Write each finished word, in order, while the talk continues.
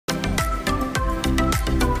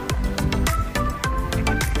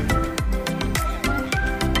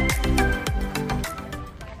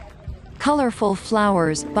Colorful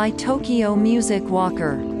Flowers by Tokyo Music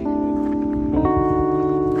Walker.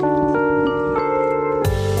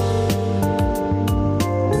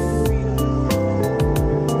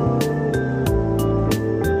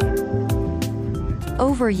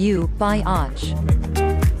 Over You by Och.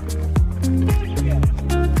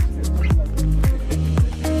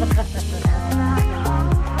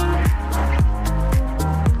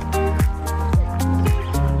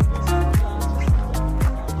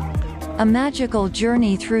 A Magical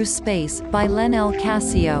Journey Through Space by Lenel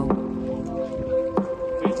Casio.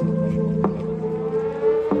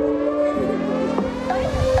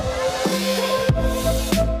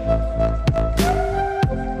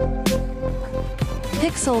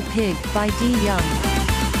 Pixel Pig by D. Young.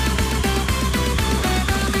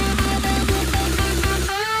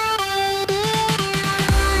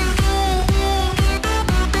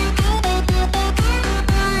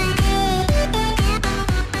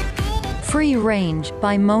 Free Range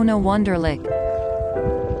by Mona Wunderlich.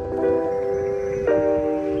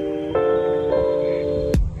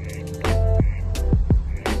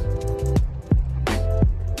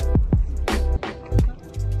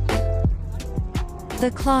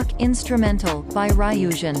 The Clock Instrumental by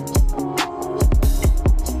Ryujin.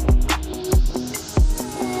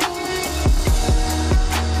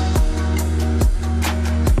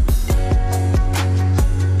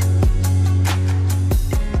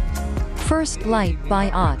 First Light by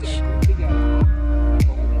Och.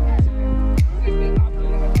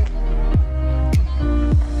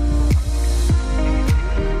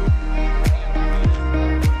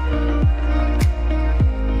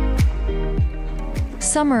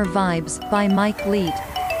 Summer Vibes by Mike Leet.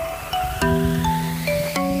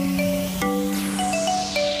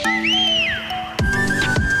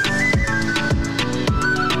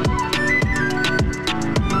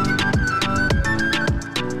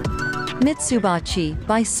 Mitsubachi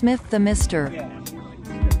by Smith the Mister.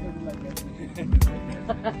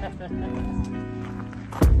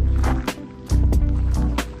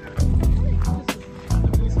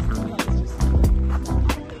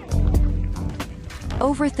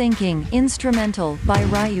 Overthinking Instrumental by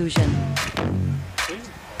Ryujin.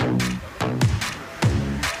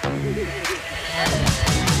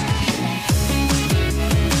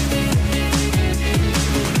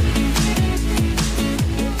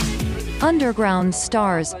 Underground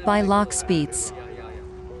Stars by Lockspeets.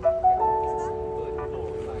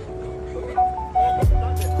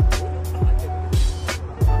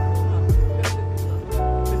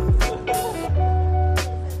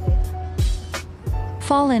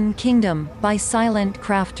 Fallen Kingdom by Silent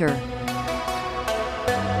Crafter.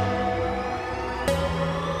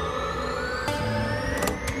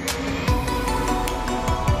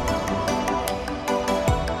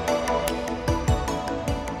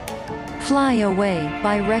 Fly Away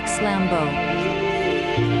by Rex Lambeau.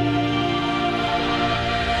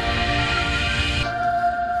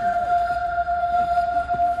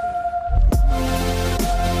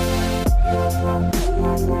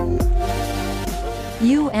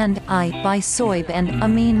 You and I by Soib and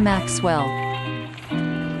Amin Maxwell.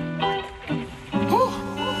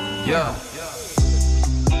 Yeah.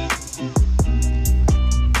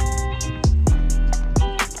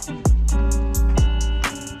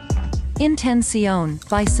 Intención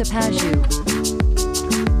by Sapaju.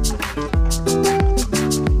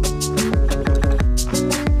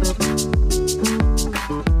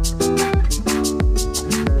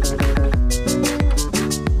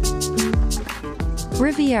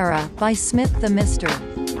 Riviera by Smith the Mister.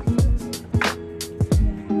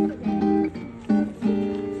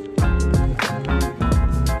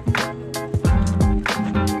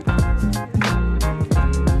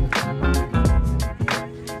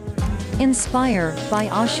 Inspire by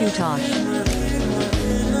Ashutosh.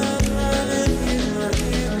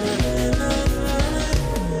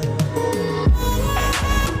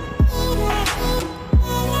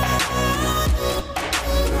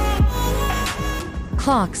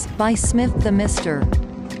 Clocks by Smith the Mister.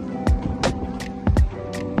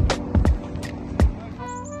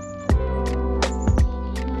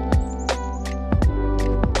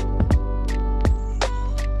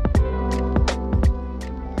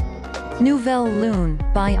 Nouvelle Lune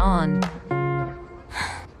by On.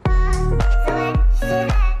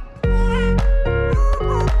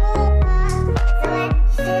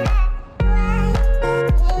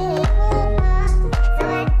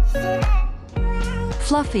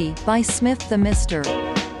 Fluffy by Smith the Mister.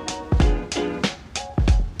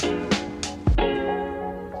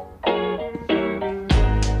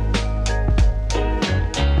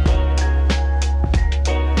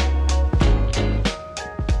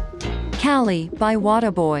 Quickly by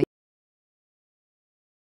Waterboy.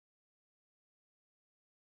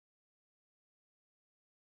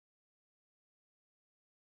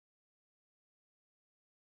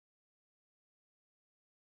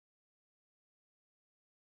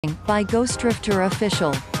 By Ghostdrifter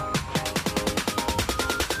Official.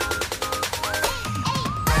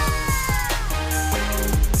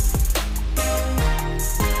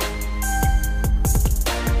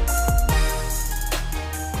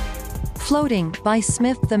 Floating by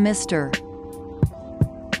Smith the Mister.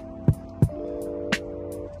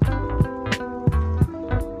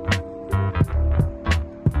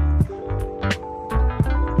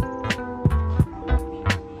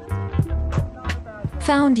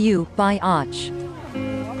 Found You by Och.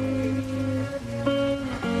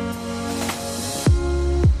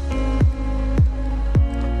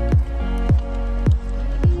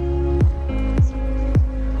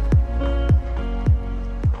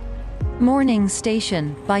 Morning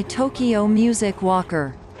Station by Tokyo Music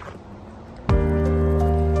Walker.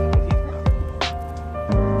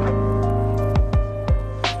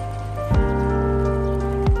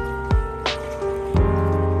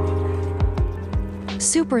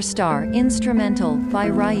 Superstar Instrumental by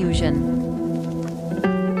Ryujin.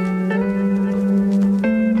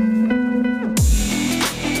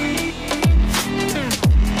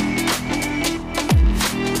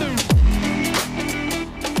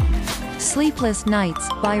 Sleepless Nights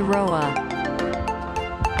by Roa.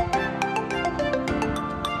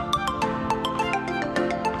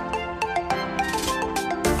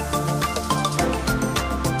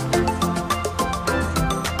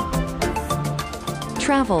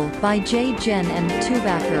 Travel by J. Jen and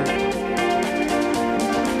Tubacker.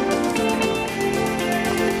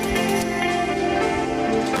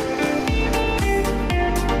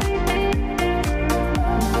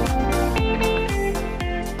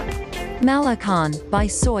 Malakan by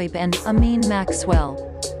Soib and Amin Maxwell.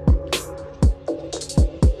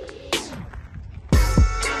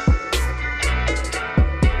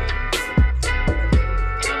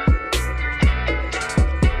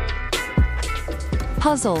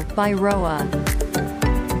 Puzzle by Roa.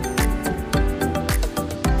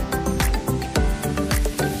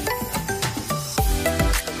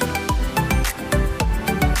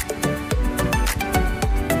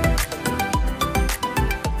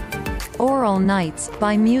 Oral Nights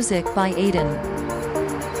by Music by Aiden.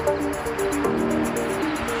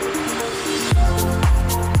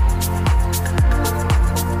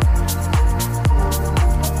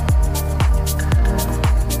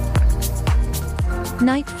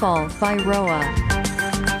 Nightfall by Roa.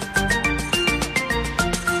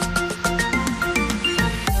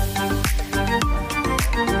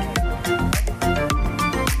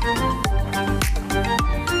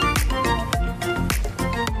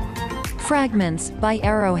 Fragments by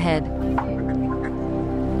Arrowhead.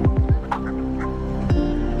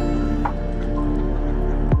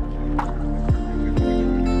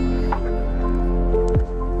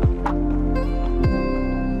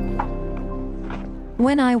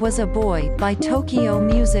 When I Was a Boy by Tokyo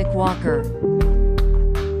Music Walker.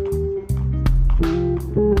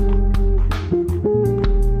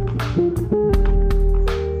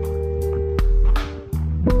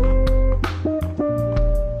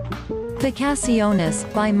 Vacaciones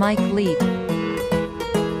by Mike Leap.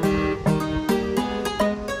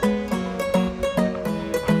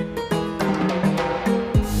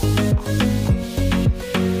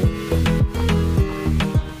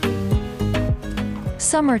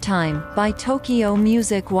 Summertime by Tokyo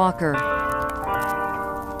Music Walker.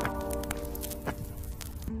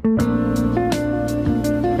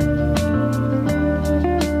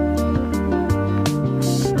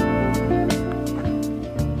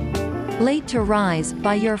 Late to Rise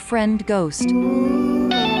by Your Friend Ghost.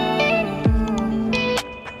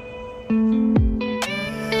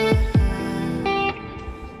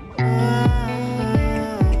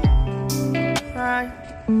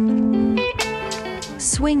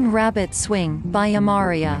 Swing Rabbit Swing by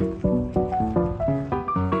Amaria.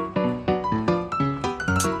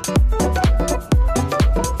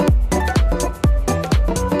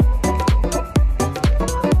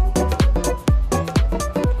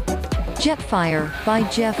 Jetfire by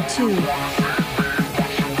Jeff 2.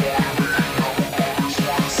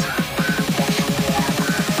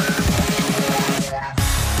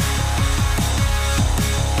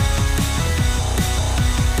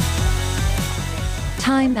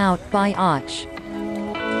 Time Out by Och.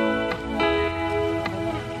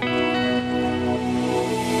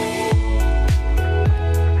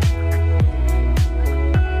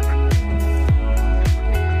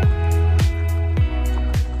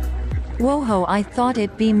 Woho Soho I thought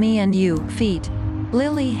it'd be me and you, feat.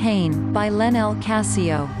 Lily Hain, by Lenel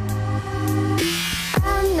Casio.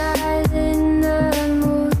 I'm not in the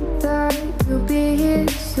mood, but you'll be here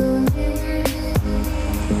soon.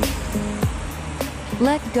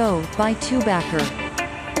 Let Go, by Tubacker.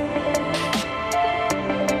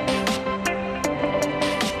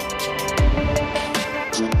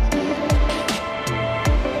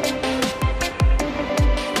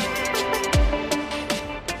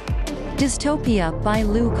 Dystopia, by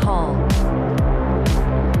Luke Hall.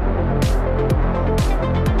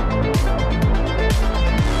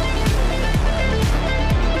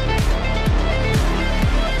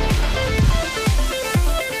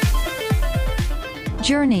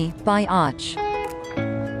 Journey, by Och.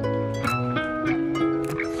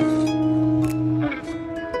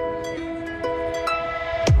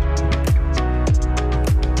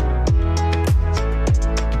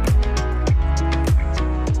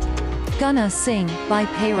 Gonna Sing, by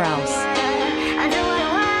Payrouse.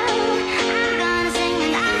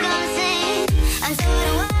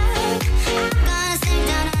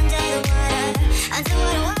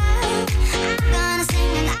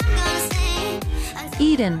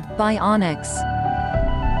 Eden, by Onyx.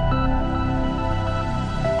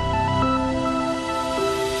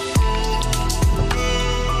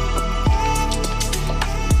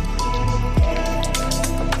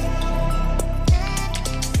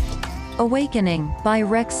 Awakening, by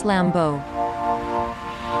Rex Lambeau.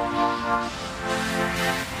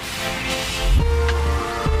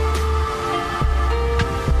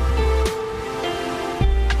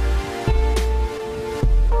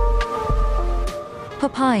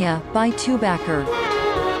 Papaya, by Tubacker.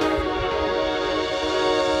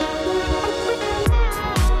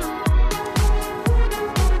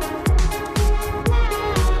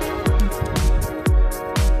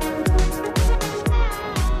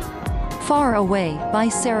 Far Away, by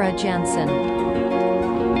Sarah Jansen.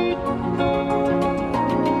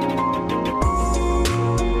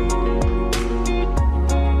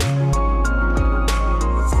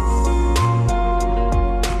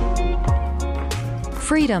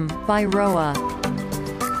 Freedom, by Roa.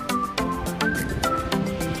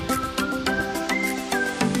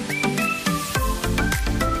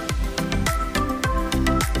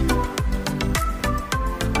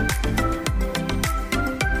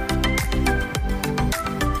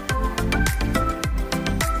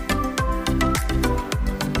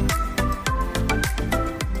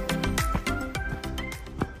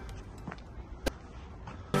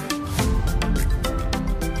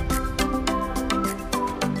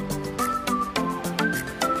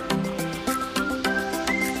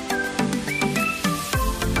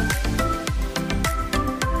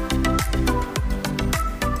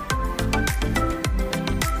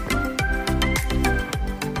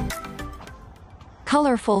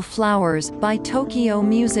 Colorful Flowers, by Tokyo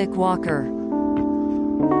Music Walker.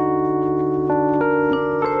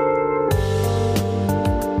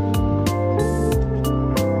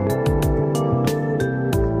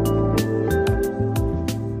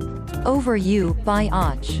 Over You, by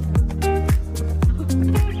Och.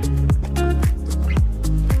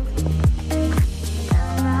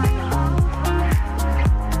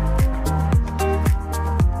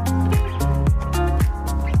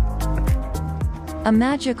 A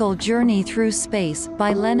Magical Journey Through Space,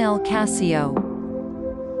 by Lenel Casio.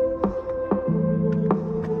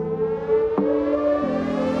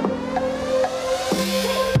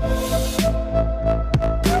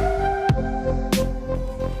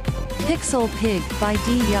 Pixel Pig, by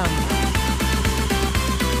D. Young.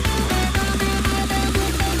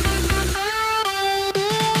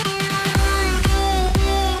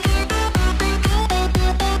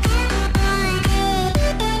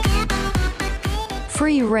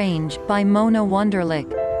 Free Range, by Mona Wunderlich.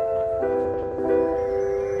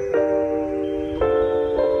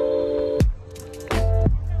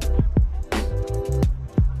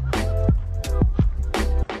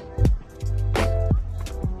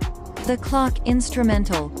 The Clock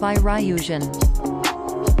Instrumental, by Ryujan.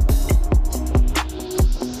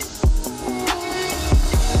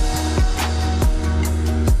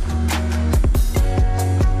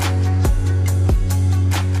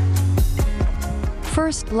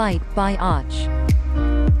 First Light, by Och.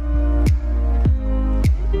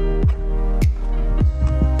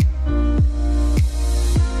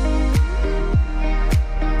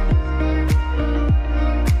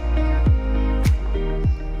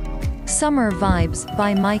 Summer Vibes,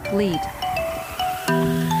 by Mike Leet.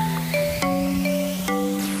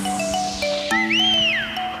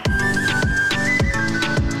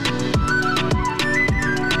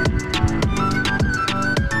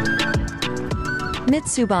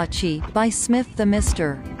 Mitsubachi by Smith the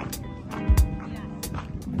Mister.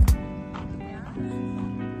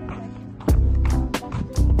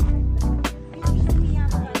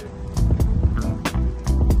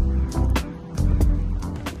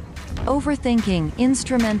 Overthinking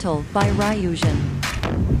instrumental by Ryujin.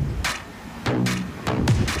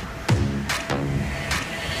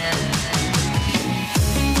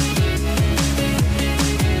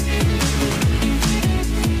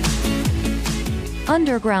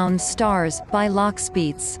 Underground Stars by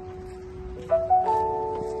Lockspeets.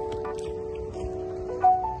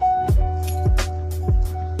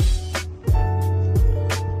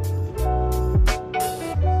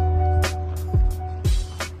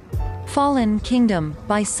 Fallen Kingdom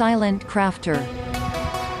by Silent Crafter.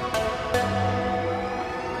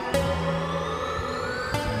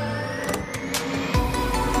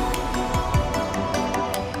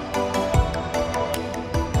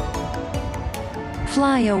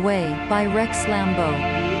 Fly Away by Rex Lambo.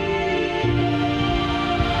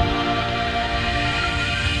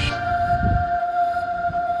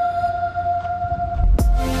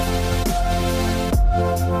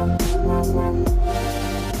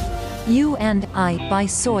 You and I by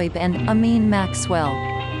Soib and Amin Maxwell.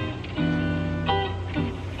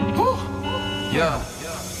 Yeah.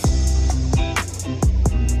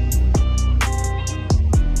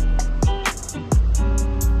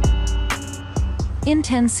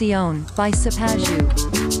 Intención by Sapaju.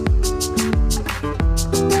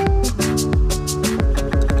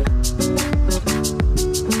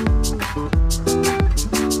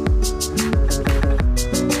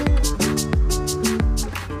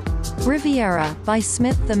 Riviera by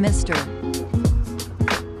Smith the Mister.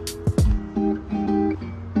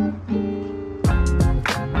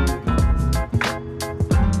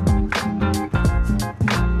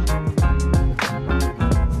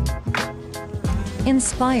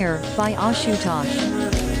 Inspire by Ashutosh.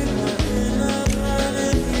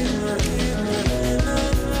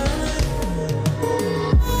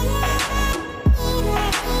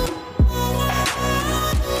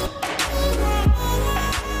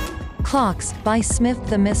 Clocks by Smith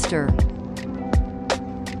the Mister.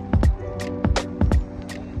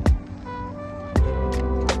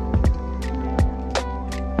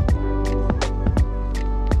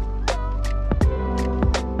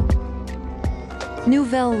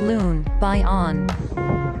 Nouvelle Lune by On.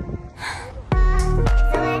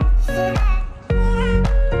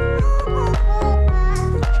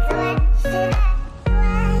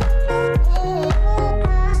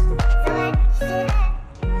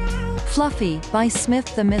 Fluffy by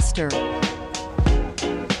Smith the Mister.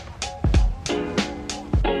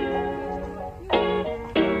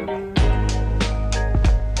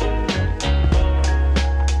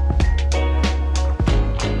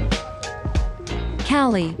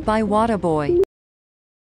 Cali by Wadaboy.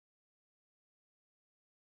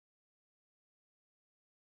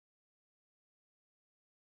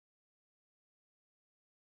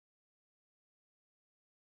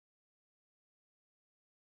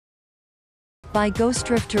 By Ghost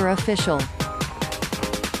Drifter Official.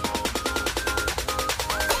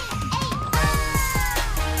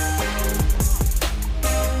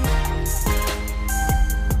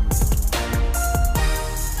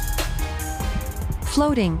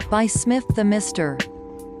 Floating by Smith the Mister.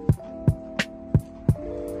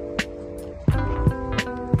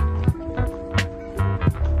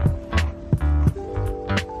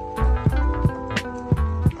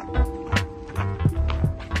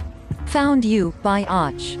 Found You by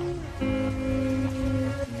Och.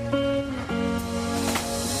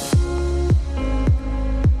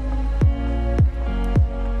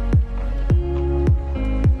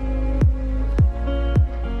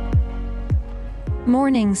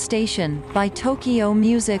 Morning Station by Tokyo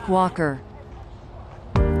Music Walker.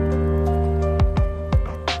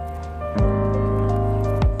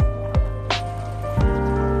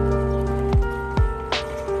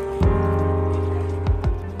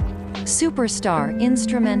 Superstar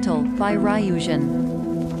Instrumental by Ryujin.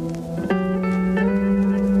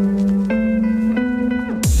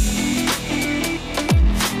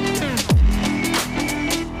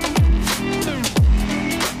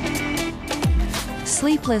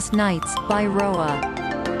 Sleepless Nights by Roa.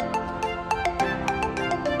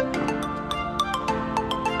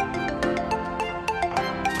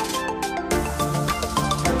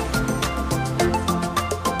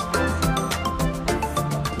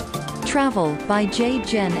 Travel by J.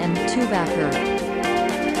 Jen and Tubacker.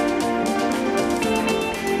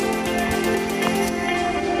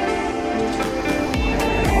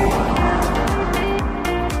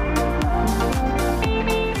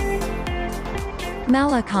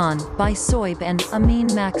 Pelican by Soib and Amin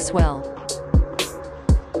Maxwell.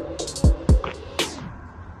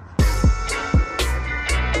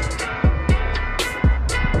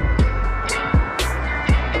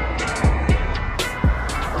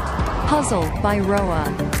 Puzzle by Roa.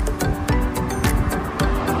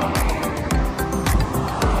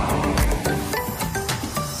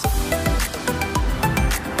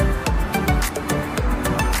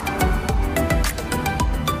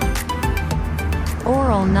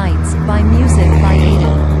 Oral Nights by Music by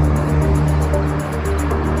Aiden.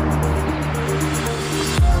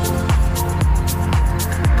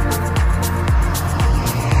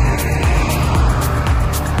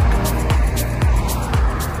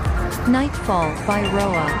 Nightfall by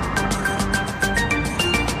Roa.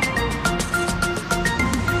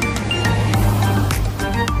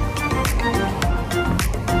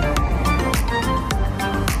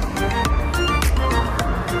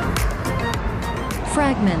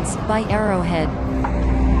 Fragments by Arrowhead.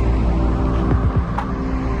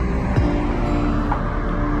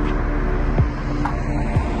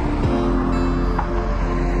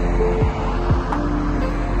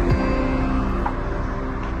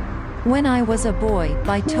 When I Was a Boy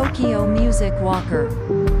by Tokyo Music Walker.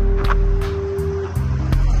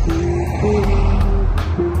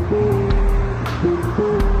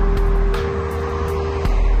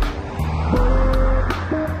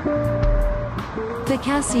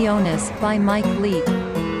 Vacaciones by Mike Leake.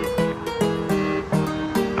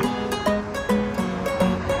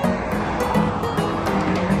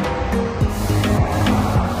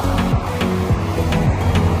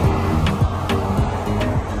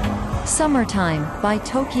 Summertime by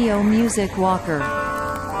Tokyo Music Walker.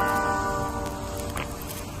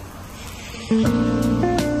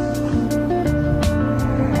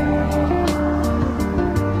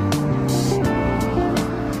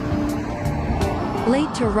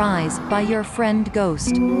 Late to Rise by Your Friend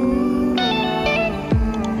Ghost.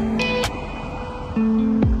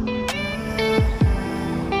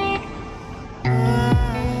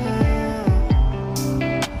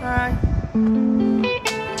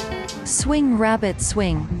 Swing Rabbit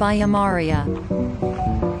Swing by Amaria.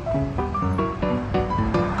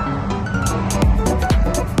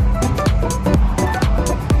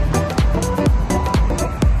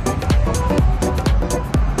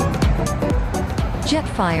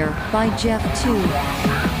 Jetfire by Jeff 2.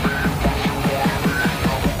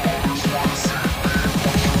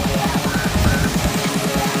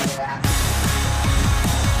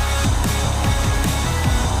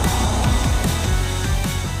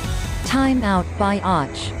 Time Out by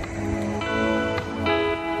Och.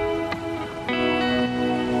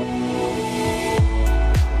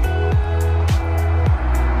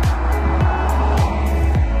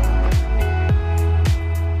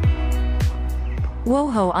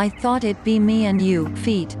 Woho I Thought It'd Be Me and You,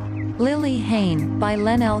 feat. Lily Hain by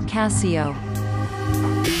Lenel Casio.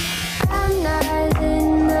 I'm not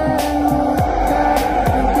in the mood, but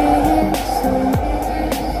you'll be here soon.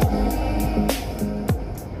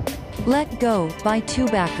 Let Go by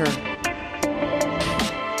Tubacker.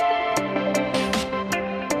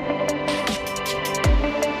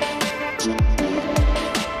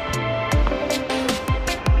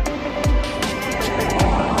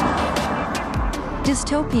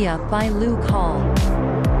 Dystopia by Luke Hall.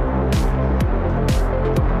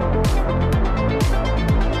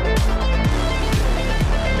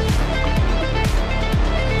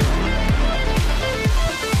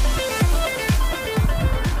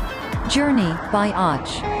 Journey by Och.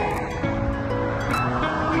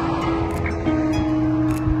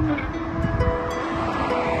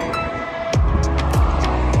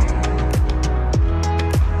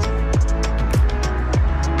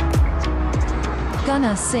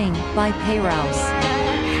 Gonna Sing by Payrouse.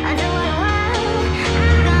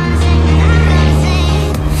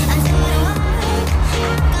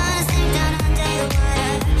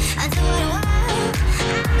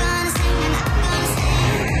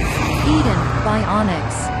 Eden by Onyx.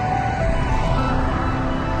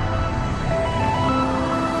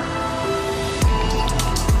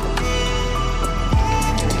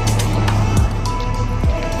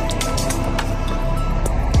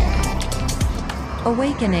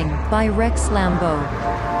 Awakening by Rex Lambeau.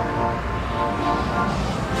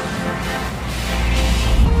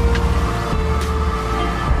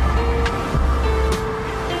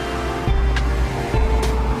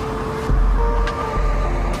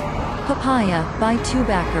 Papaya by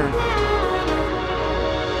Tubacker.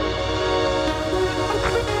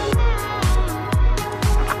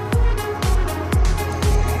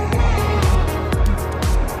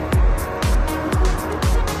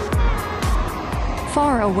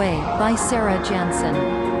 Away by Sarah Jansen.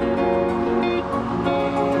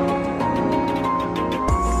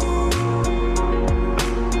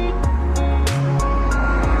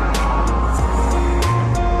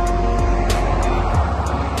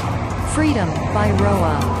 Freedom by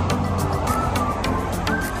Roa.